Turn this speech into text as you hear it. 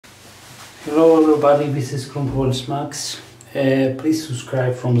Hello everybody, this is Comparasing Max. Please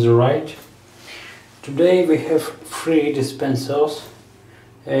subscribe from the right. Today we have 3 dispensers,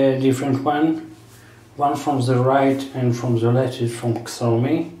 different one from the right and from the left is from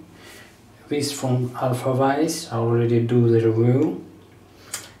Xiaomi. This from Alfawise. I already do the review.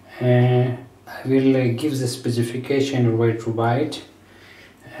 I will give the specification and where to buy it.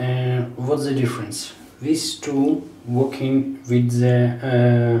 What's the difference? These two working with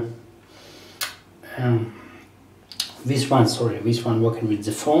the this one working with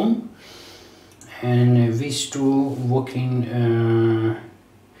the foam, and these two working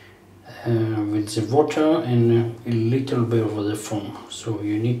with the water and a little bit of the foam, so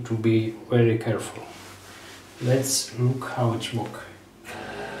you need to be very careful. Let's look how it works.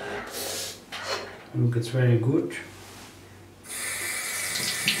 Look, it's very good.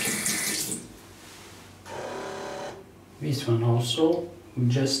 This one also, we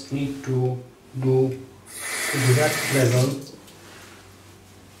just need to do to that level.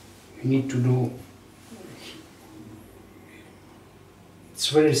 You need to do, it's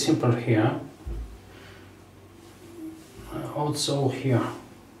very simple here, also here,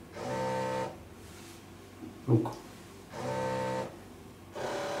 look,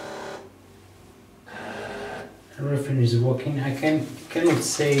 everything is working. I cannot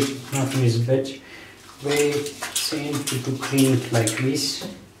say nothing is bad. They seem to clean it like this.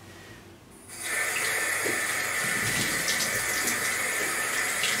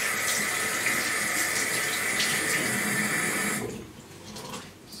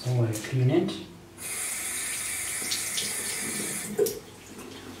 So I clean it.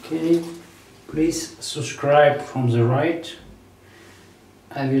 Okay, please subscribe from the right.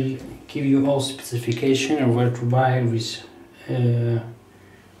 I will give you all specification of where to buy with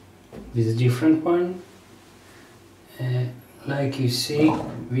different one. Like you see,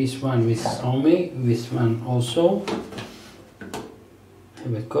 this one with Xiaomi, this one also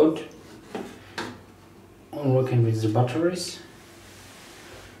have a code. I'm working with the batteries,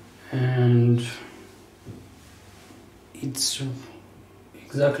 and it's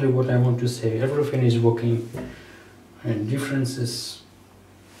exactly what I want to say. Everything is working, and differences,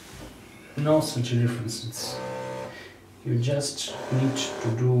 no such differences. You just need to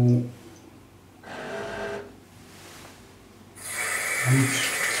do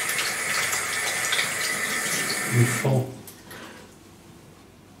before.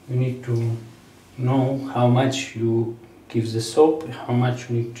 You need to know how much you give the soap, how much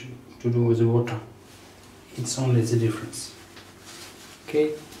you need to do with the water. It's only the difference.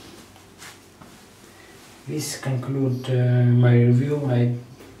 Okay, this concludes my review.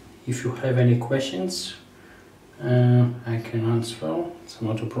 If you have any questions, I can answer. It's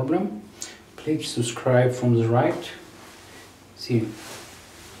not a problem. Please subscribe from the right. See you.